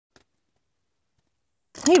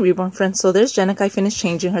Hey Reborn friends, so there's Jenica. I finished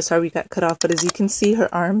changing her. Sorry we got cut off, but as you can see, her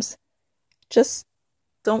arms just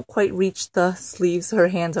don't quite reach the sleeves. Her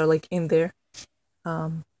hands are like in there.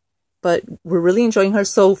 But we're really enjoying her.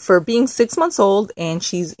 So for being 6 months old and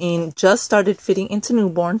she's just started fitting into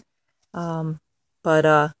newborn. My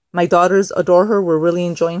daughters adore her. We're really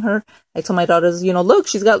enjoying her. I told my daughters, you know, look,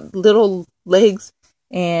 she's got little legs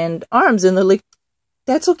and arms, and they're like,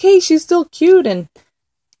 that's okay, she's still cute. And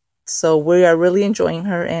so we are really enjoying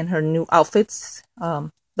her and her new outfits.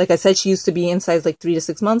 Like I said, she used to be in size like 3 to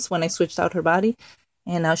 6 months when I switched out her body,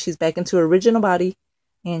 and now she's back into her original body,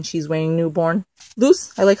 and she's wearing newborn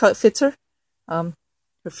loose. I like how it fits her. Her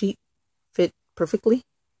feet fit perfectly.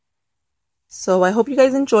 So I hope you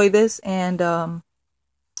guys enjoy this, and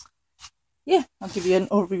yeah, I'll give you an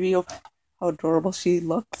overview of how adorable she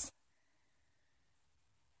looks.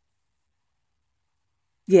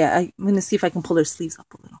 Yeah, I'm going to see if I can pull her sleeves up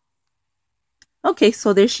a little. Okay,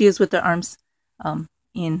 so there she is with her arms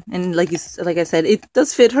in. And like I said, it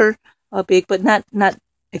does fit her big, but not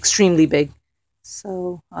extremely big.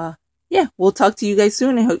 So, yeah, we'll talk to you guys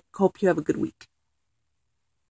soon. I hope you have a good week.